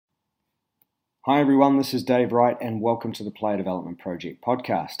Hi everyone, this is Dave Wright and welcome to the Player Development Project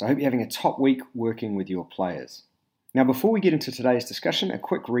podcast. I hope you're having a top week working with your players. Now before we get into today's discussion, a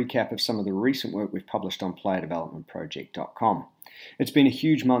quick recap of some of the recent work we've published on playerdevelopmentproject.com. It's been a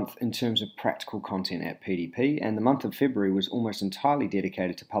huge month in terms of practical content at PDP, and the month of February was almost entirely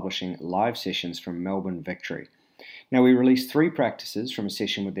dedicated to publishing live sessions from Melbourne Victory. Now we released 3 practices from a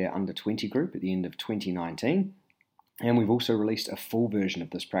session with their under-20 group at the end of 2019, and we've also released a full version of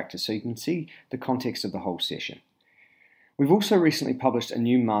this practice so you can see the context of the whole session. We've also recently published a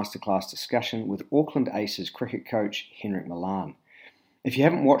new masterclass discussion with Auckland Aces cricket coach Henrik Milan. If you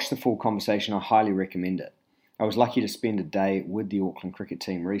haven't watched the full conversation, I highly recommend it. I was lucky to spend a day with the Auckland cricket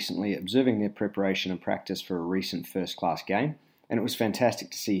team recently, observing their preparation and practice for a recent first-class game, and it was fantastic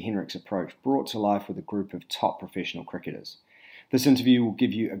to see Henrik's approach brought to life with a group of top professional cricketers. This interview will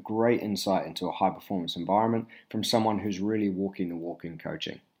give you a great insight into a high-performance environment from someone who's really walking the walk in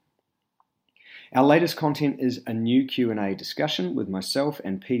coaching. Our latest content is a new Q&A discussion with myself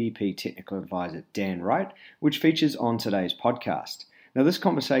and PDP Technical Advisor Dan Wright, which features on today's podcast. Now, this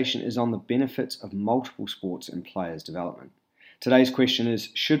conversation is on the benefits of multiple sports in players' development. Today's question is,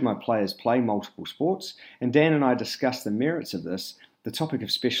 should my players play multiple sports? And Dan and I discuss the merits of this, the topic of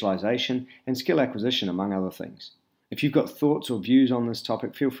specialisation and skill acquisition, among other things. If you've got thoughts or views on this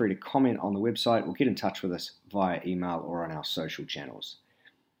topic, feel free to comment on the website or get in touch with us via email or on our social channels.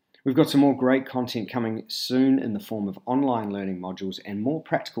 We've got some more great content coming soon in the form of online learning modules and more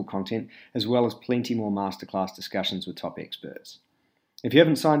practical content, as well as plenty more masterclass discussions with top experts. If you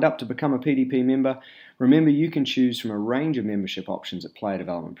haven't signed up to become a PDP member, remember you can choose from a range of membership options at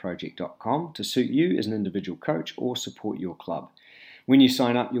playerdevelopmentproject.com to suit you as an individual coach or support your club. When you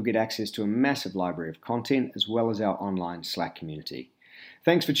sign up, you'll get access to a massive library of content as well as our online Slack community.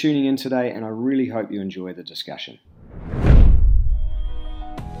 Thanks for tuning in today, and I really hope you enjoy the discussion.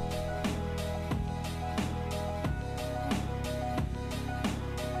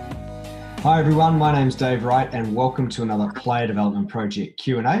 Hi everyone, my name's Dave Wright and welcome to another Player Development Project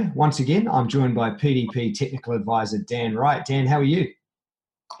Q&A. Once again, I'm joined by PDP Technical Advisor Dan Wright. Dan, how are you?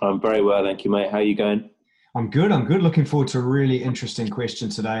 I'm very well, thank you, mate. How are you going? I'm good. Looking forward to a really interesting question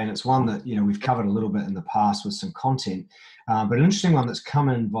today, and it's one that we've covered a little bit in the past with some content, but an interesting one that's come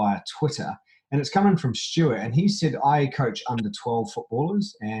in via Twitter, and it's coming from Stuart, and he said, I coach under 12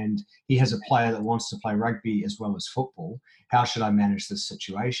 footballers, and he has a player that wants to play rugby as well as football. How should I manage this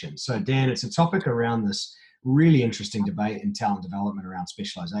situation? So Dan, it's a topic around this really interesting debate in talent development around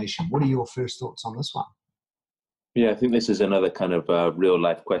specialisation. What are your first thoughts on this one? Yeah, I think this is another kind of real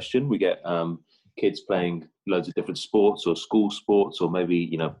life question. We get kids playing loads of different sports or school sports, or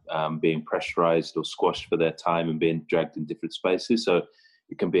maybe being pressurized or squashed for their time and being dragged in different spaces. So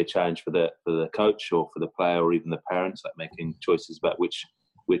it can be a challenge for the coach or for the player or even the parents, like making choices about which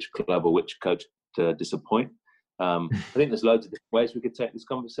club or which coach to disappoint. I think there's loads of different ways we could take this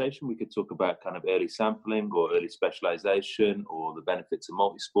conversation. We could talk about kind of early sampling or early specialization or the benefits of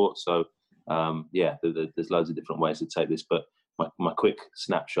multi-sport. So there's loads of different ways to take this, but my quick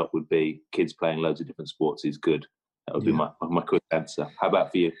snapshot would be kids playing loads of different sports is good. That would be my quick answer. How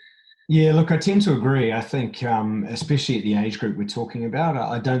about for you? Yeah, look, I tend to agree. I think, especially at the age group we're talking about,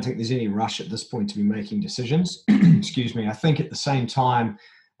 I don't think there's any rush at this point to be making decisions. Excuse me. I think at the same time,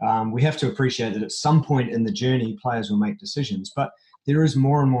 we have to appreciate that at some point in the journey, players will make decisions. But there is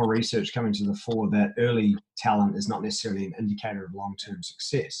more and more research coming to the fore that early talent is not necessarily an indicator of long-term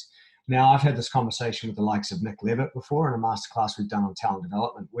success. Now, I've had this conversation with the likes of Nick Levitt before in a masterclass we've done on talent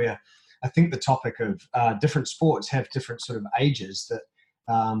development, where I think the topic of different sports have different sort of ages that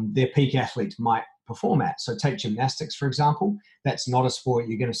their peak athletes might perform at. So take gymnastics, for example. That's not a sport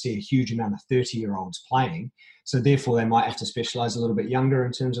you're going to see a huge amount of 30-year-olds playing. So therefore, they might have to specialize a little bit younger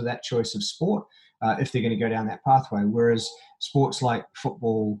in terms of that choice of sport if they're going to go down that pathway. Whereas sports like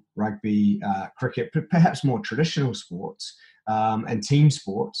football, rugby, cricket, perhaps more traditional sports and team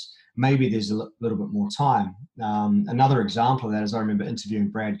sports, maybe there's a little bit more time. Another example of that is I remember interviewing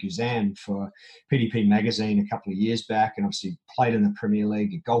Brad Guzan for PDP Magazine a couple of years back, and obviously played in the Premier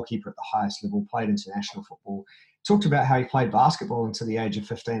League, a goalkeeper at the highest level, played international football. Talked about how he played basketball until the age of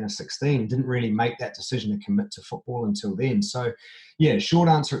 15 or 16, didn't really make that decision to commit to football until then. So, yeah, short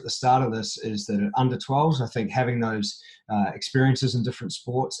answer at the start of this is that at under 12s, I think having those experiences in different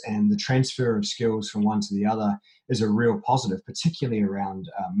sports and the transfer of skills from one to the other is a real positive, particularly around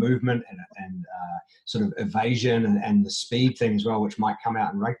movement and sort of evasion and the speed thing as well, which might come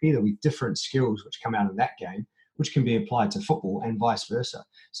out in rugby. There'll be different skills which come out in that game, which can be applied to football and vice versa.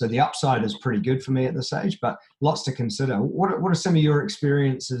 So the upside is pretty good for me at this age, but lots to consider. What are some of your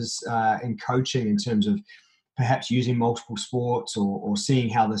experiences in coaching in terms of perhaps using multiple sports, or seeing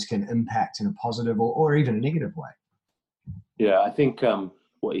how this can impact in a positive or even a negative way? Yeah, I think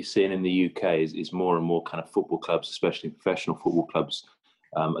what you're seeing in the UK is more and more kind of football clubs, especially professional football clubs,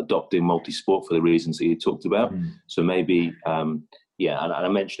 adopting multi-sport for the reasons that you talked about. So maybe, and I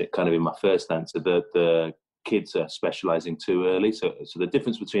mentioned it kind of in my first answer, that the kids are specialising too early. So the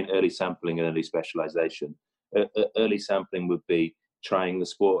difference between early sampling and early specialisation, early sampling would be trying the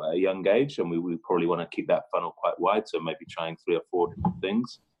sport at a young age, and we probably want to keep that funnel quite wide, so maybe trying 3 or 4 different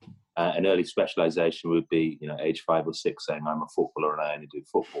things. And early specialisation would be, age 5 or 6, saying I'm a footballer and I only do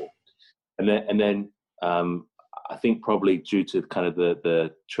football. And then I think probably due to kind of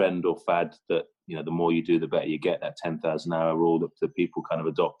the trend or fad that, the more you do, the better you get, that 10,000 hour rule that people kind of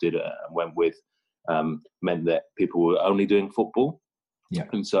adopted and went with, meant that people were only doing football. Yeah.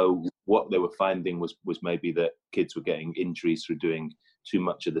 And so what they were finding was maybe that kids were getting injuries through doing too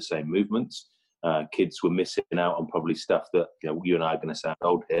much of the same movements. Kids were missing out on probably stuff that, you and I are going to sound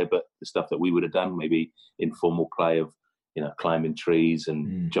old here, but the stuff that we would have done, maybe informal play of, climbing trees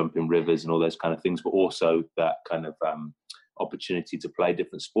and jumping rivers and all those kind of things, but also that kind of opportunity to play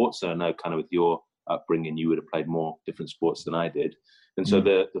different sports. So I know kind of with your upbringing, you would have played more different sports than I did. And so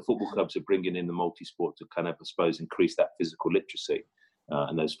the football clubs are bringing in the multi-sport to kind of, I suppose, increase that physical literacy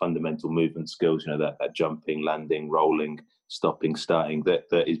and those fundamental movement skills, that jumping, landing, rolling, stopping, starting, that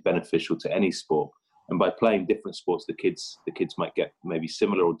is beneficial to any sport. And by playing different sports, the kids might get maybe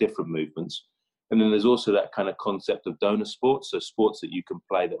similar or different movements. And then there's also that kind of concept of donor sports, so sports that you can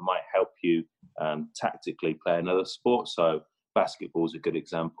play that might help you tactically play another sport. So basketball is a good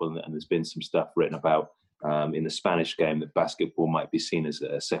example, and there's been some stuff written about in the Spanish game that basketball might be seen as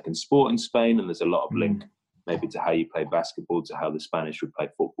a second sport in Spain, and there's a lot of link maybe to how you play basketball to how the Spanish would play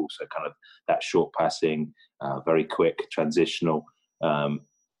football. So kind of that short passing, very quick, transitional. And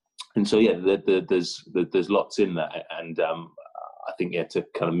so, there's lots in that. And I think, to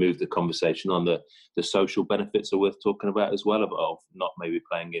kind of move the conversation on, the social benefits are worth talking about as well, of not maybe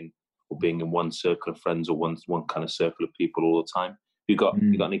playing in or being in one circle of friends or one kind of circle of people all the time. You got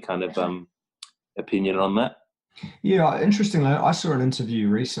any kind of opinion on that? Yeah, interestingly, I saw an interview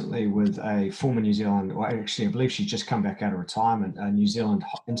recently with a former New Zealand, or actually, I believe she's just come back out of retirement, a New Zealand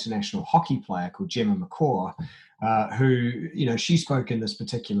international hockey player called Gemma McCaw, who, she spoke in this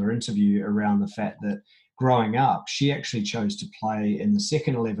particular interview around the fact that growing up, she actually chose to play in the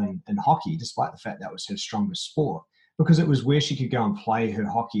second 11 in hockey, despite the fact that was her strongest sport, because it was where she could go and play her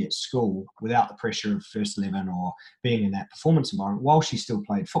hockey at school without the pressure of first 11 or being in that performance environment while she still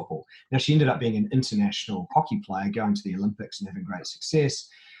played football. Now, she ended up being an international hockey player, going to the Olympics and having great success,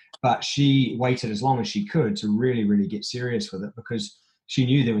 but she waited as long as she could to really, really get serious with it, because she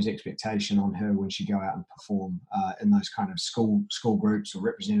knew there was expectation on her when she go out and perform in those kind of school groups or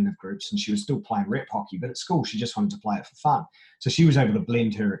representative groups, and she was still playing rep hockey, but at school she just wanted to play it for fun. So she was able to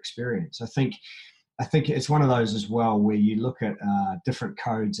blend her experience. I think it's one of those as well where you look at different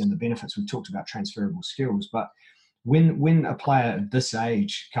codes and the benefits. We've talked about transferable skills, but when a player of this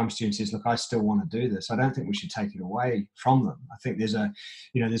age comes to you and says, look, I still want to do this, I don't think we should take it away from them. I think there's a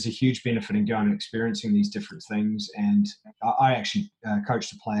huge benefit in going and experiencing these different things. And I actually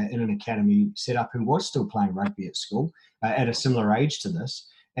coached a player in an academy setup who was still playing rugby at school at a similar age to this.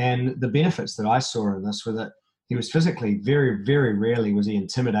 And the benefits that I saw in this were that he was physically, very, very rarely was he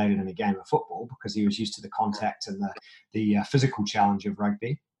intimidated in a game of football, because he was used to the contact and the physical challenge of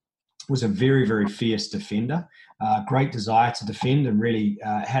rugby. Was a very, very fierce defender, great desire to defend, and really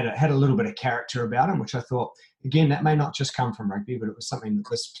had a little bit of character about him, which I thought, again, that may not just come from rugby, but it was something that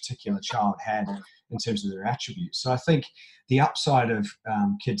this particular child had in terms of their attributes. So I think the upside of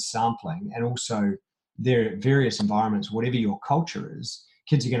kids sampling, and also their various environments, whatever your culture is,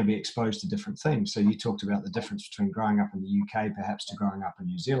 kids are going to be exposed to different things. So you talked about the difference between growing up in the UK perhaps to growing up in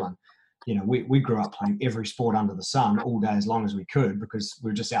New Zealand. We grew up playing every sport under the sun all day as long as we could, because we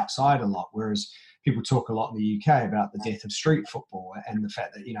were just outside a lot. Whereas people talk a lot in the UK about the death of street football and the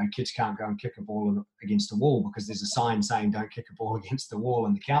fact that, kids can't go and kick a ball against a wall because there's a sign saying don't kick a ball against the wall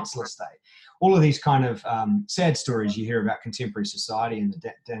in the council estate. All of these kind of sad stories you hear about contemporary society and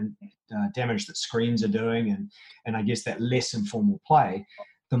the damage that screens are doing, and I guess that less informal play.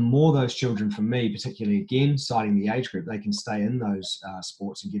 The more those children, for me, particularly again, citing the age group, they can stay in those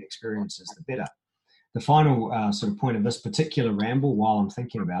sports and get experiences, the better. The final sort of point of this particular ramble, while I'm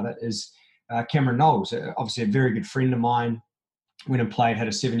thinking about it, is Cameron Knowles, obviously a very good friend of mine. Went and played, had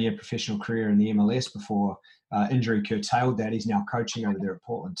a 7-year professional career in the MLS before injury curtailed that. He's now coaching over there at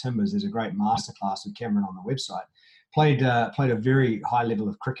Portland Timbers. There's a great masterclass with Cameron on the website. played a very high level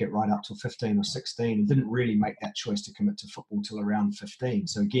of cricket right up till 15 or 16, and didn't really make that choice to commit to football till around 15.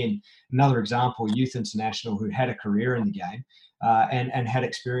 So again, another example, youth international who had a career in the game and had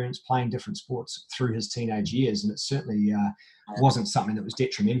experience playing different sports through his teenage years, and it certainly wasn't something that was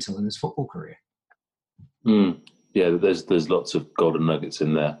detrimental in his football career. Yeah, there's lots of golden nuggets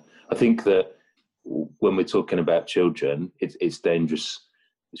in there. I think that when we're talking about children, it's dangerous.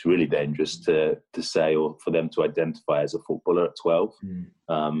 It's really dangerous to say, or for them to identify as a footballer at 12.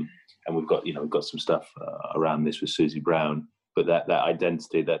 And we've got some stuff around this with Susie Brown. But that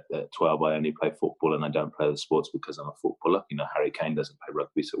identity that at 12 I only play football and I don't play other sports because I'm a footballer. Harry Kane doesn't play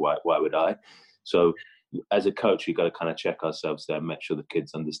rugby, so why would I? So as a coach, you've got to kind of check ourselves there and make sure the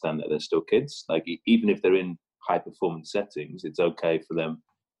kids understand that they're still kids. Like even if they're in high performance settings, it's okay for them,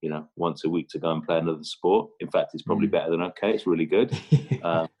 once a week to go and play another sport. In fact, it's probably better than okay. It's really good.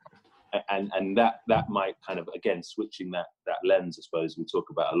 And that might kind of, again, switching that lens, I suppose, we talk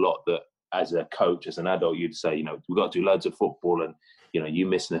about a lot, that as a coach, as an adult, you'd say, we've got to do loads of football, and, you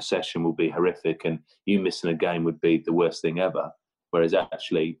missing a session will be horrific, and you missing a game would be the worst thing ever. Whereas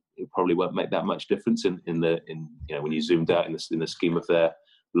actually, it probably won't make that much difference in when you zoomed out in the scheme of their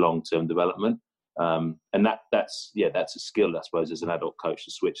long-term development. And that's a skill, I suppose, as an adult coach,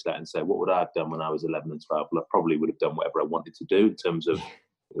 to switch that and say, what would I have done when I was 11 and 12? Well, I probably would have done whatever I wanted to do in terms of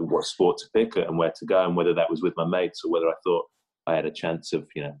what sport to pick and where to go, and whether that was with my mates or whether I thought I had a chance of,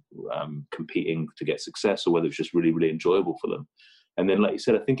 competing to get success, or whether it was just really, really enjoyable for them. And then, like you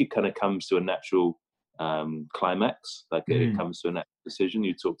said, I think it kind of comes to a natural climax, like it comes to a natural decision.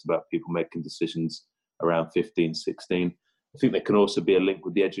 You talked about people making decisions around 15, 16. I think there can also be a link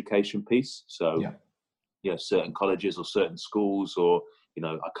with the education piece. So, certain colleges or certain schools, or,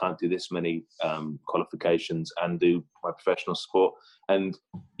 I can't do this many qualifications and do my professional sport. And,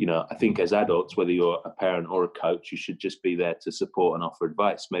 I think as adults, whether you're a parent or a coach, you should just be there to support and offer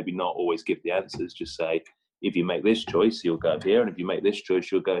advice. Maybe not always give the answers, just say, if you make this choice, you'll go here. And if you make this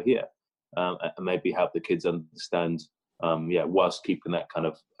choice, you'll go here. And maybe help the kids understand, whilst keeping that kind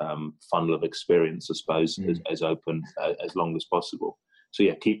of funnel of experience, I suppose, as open as long as possible. So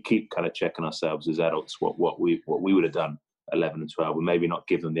keep kind of checking ourselves as adults what we would have done 11 and 12, and maybe not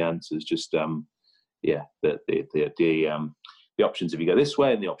give them the answers. Just the options if you go this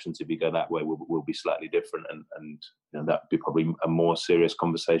way and the options if you go that way will be slightly different, and that would be probably a more serious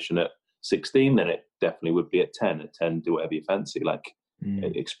conversation at 16 than it definitely would be at 10. At 10, do whatever you fancy,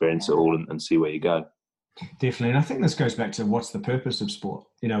 experience it all and see where you go. Definitely. And I think this goes back to what's the purpose of sport?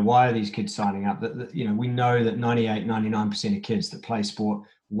 Why are these kids signing up? We know that 98, 99% of kids that play sport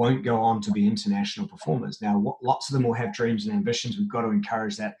won't go on to be international performers. Now, lots of them will have dreams and ambitions. We've got to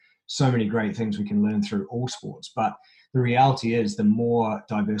encourage that. So many great things we can learn through all sports. But the reality is, the more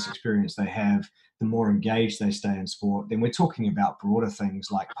diverse experience they have, the more engaged they stay in sport. Then we're talking about broader things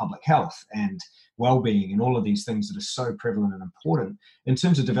like public health and well-being and all of these things that are so prevalent and important in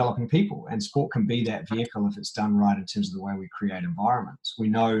terms of developing people. And sport can be that vehicle if it's done right in terms of the way we create environments. We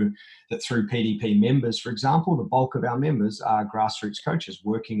know that through PDP members, for example, the bulk of our members are grassroots coaches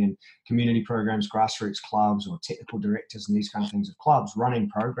working in community programs, grassroots clubs, or technical directors and these kind of things of clubs, running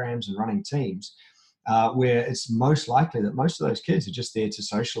programs and running teams. Where it's most likely that most of those kids are just there to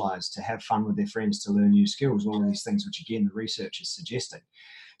socialize, to have fun with their friends, to learn new skills, all of these things, which again, the research is suggesting.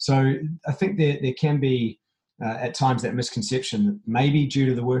 So I think there can be at times that misconception that maybe due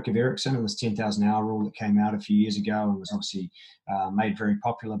to the work of Ericsson and this 10,000 hour rule that came out a few years ago and was obviously made very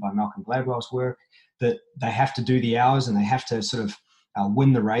popular by Malcolm Gladwell's work, that they have to do the hours and they have to sort of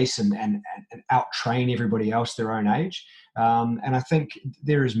win the race and out-train everybody else their own age. And I think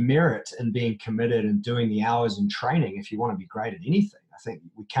there is merit in being committed and doing the hours and training if you want to be great at anything. I think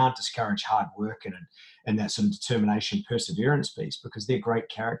we can't discourage hard work and that sort of determination, perseverance piece, because they're great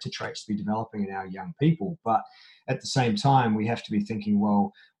character traits to be developing in our young people. But at the same time, we have to be thinking,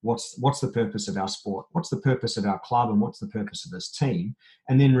 well, what's the purpose of our sport? What's the purpose of our club? And what's the purpose of this team?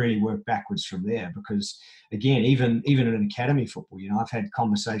 And then really work backwards from there. Because again, even in academy football, I've had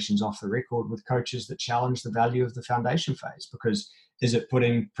conversations off the record with coaches that challenge the value of the foundation phase, because is it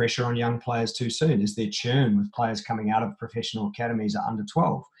putting pressure on young players too soon? Is there churn with players coming out of professional academies at under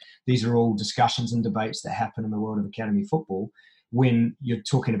 12? These are all discussions and debates that happen in the world of academy football when you're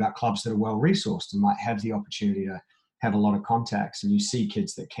talking about clubs that are well resourced and might have the opportunity to have a lot of contacts, and you see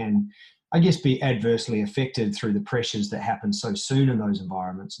kids that can I guess, be adversely affected through the pressures that happen so soon in those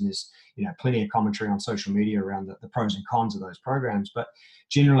environments. And there's, plenty of commentary on social media around the pros and cons of those programs. But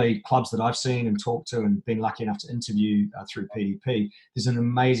generally, clubs that I've seen and talked to and been lucky enough to interview through PDP, there's an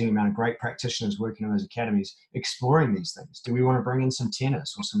amazing amount of great practitioners working in those academies exploring these things. Do we want to bring in some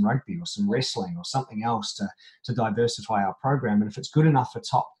tennis or some rugby or some wrestling or something else to diversify our program? And if it's good enough for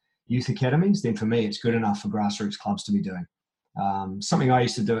top youth academies, then for me, it's good enough for grassroots clubs to be doing. Something I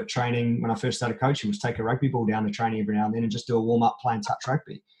used to do at training when I first started coaching was take a rugby ball down to training every now and then and just do a warm-up playing touch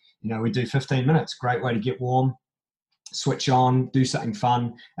rugby. We do 15 minutes, great way to get warm, switch on, do something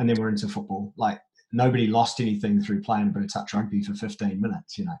fun, and then we're into football. Like, nobody lost anything through playing a bit of touch rugby for 15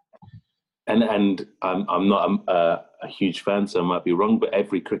 minutes, And I'm not a huge fan, so I might be wrong, but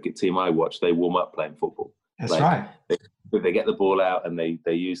every cricket team I watch, they warm up playing football. That's right. They get the ball out and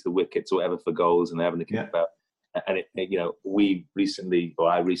they use the wickets or whatever for goals, and they're having to kick about. And I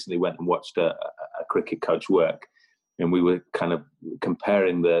recently went and watched a cricket coach work, and we were kind of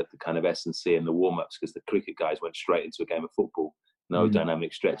comparing the kind of S&C and the warm-ups, because the cricket guys went straight into a game of football. No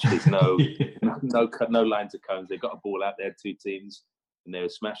dynamic stretches, no lines of cones. They got a ball out there, two teams, and they were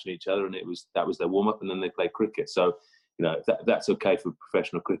smashing each other, and that was their warm-up, and then they played cricket. So, if that's okay for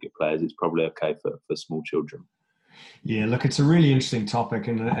professional cricket players, it's probably okay for small children. Yeah, look, it's a really interesting topic.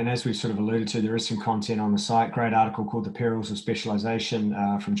 And as we've sort of alluded to, there is some content on the site. Great article called The Perils of Specialisation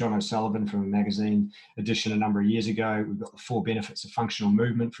from John O'Sullivan from a magazine edition a number of years ago. We've got The 4 Benefits of Functional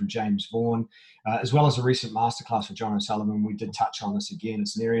Movement from James Vaughan, as well as a recent masterclass with John O'Sullivan. We did touch on this again.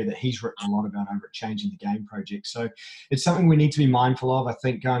 It's an area that he's written a lot about over at Changing the Game project. So it's something we need to be mindful of. I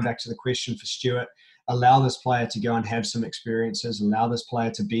think, going back to the question for Stuart, allow this player to go and have some experiences, allow this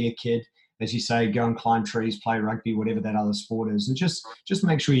player to be a kid. As you say, go and climb trees, play rugby, whatever that other sport is, and just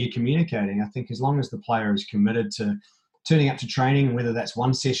make sure you're communicating. I think as long as the player is committed to turning up to training, whether that's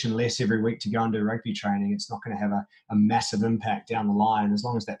one session less every week to go and do rugby training, it's not going to have a massive impact down the line. As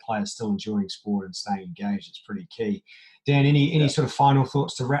long as that player is still enjoying sport and staying engaged, it's pretty key. Dan, any sort of final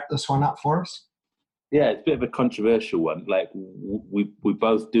thoughts to wrap this one up for us? Yeah, it's a bit of a controversial one. Like, we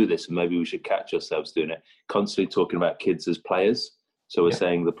both do this, and maybe we should catch ourselves doing it, constantly talking about kids as players. So we're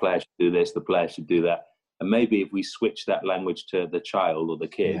saying the player should do this, the player should do that. And maybe if we switch that language to the child or the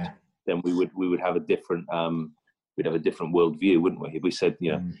kid, then we would have a different worldview, wouldn't we? If we said,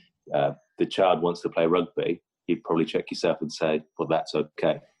 the child wants to play rugby, you'd probably check yourself and say, well, that's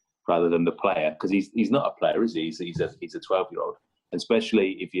okay, rather than the player, because he's not a player, is he? He's a 12-year-old. And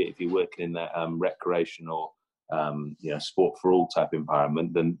especially if you're working in that recreation or sport for all type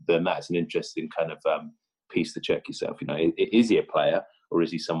environment, then that's an interesting kind of piece to check yourself. Is he a player or is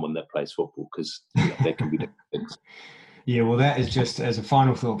he someone that plays football? Because there can be different things. Yeah, well, that is just, as a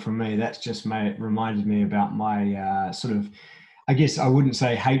final thought from me, that's just reminded me about my sort of, I guess I wouldn't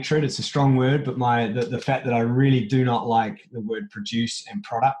say hatred, it's a strong word, but the fact that I really do not like the word produce and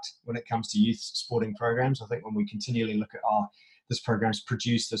product when it comes to youth sporting programs. I think when we continually look at, this program's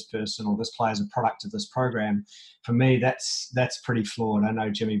produced this person, or this player's a product of this program, for me, that's pretty flawed. I know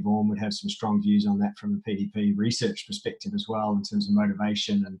Jimmy Vaughan would have some strong views on that from the PDP research perspective as well, in terms of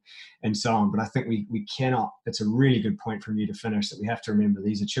motivation and so on. But I think we cannot, it's a really good point from you to finish, that we have to remember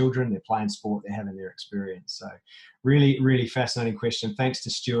these are children, they're playing sport, they're having their experience. So really, really fascinating question. Thanks to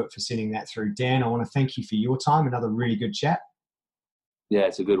Stuart for sending that through. Dan, I want to thank you for your time. Another really good chat. Yeah,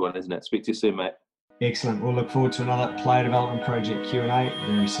 it's a good one, isn't it? Speak to you soon, mate. Excellent. We'll look forward to another Player Development Project Q&A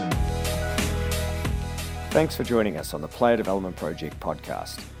very soon. Thanks for joining us on the Player Development Project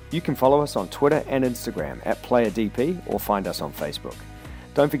podcast. You can follow us on Twitter and Instagram at PlayerDP, or find us on Facebook.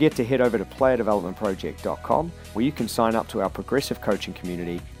 Don't forget to head over to playerdevelopmentproject.com, where you can sign up to our progressive coaching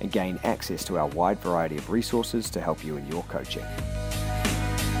community and gain access to our wide variety of resources to help you in your coaching.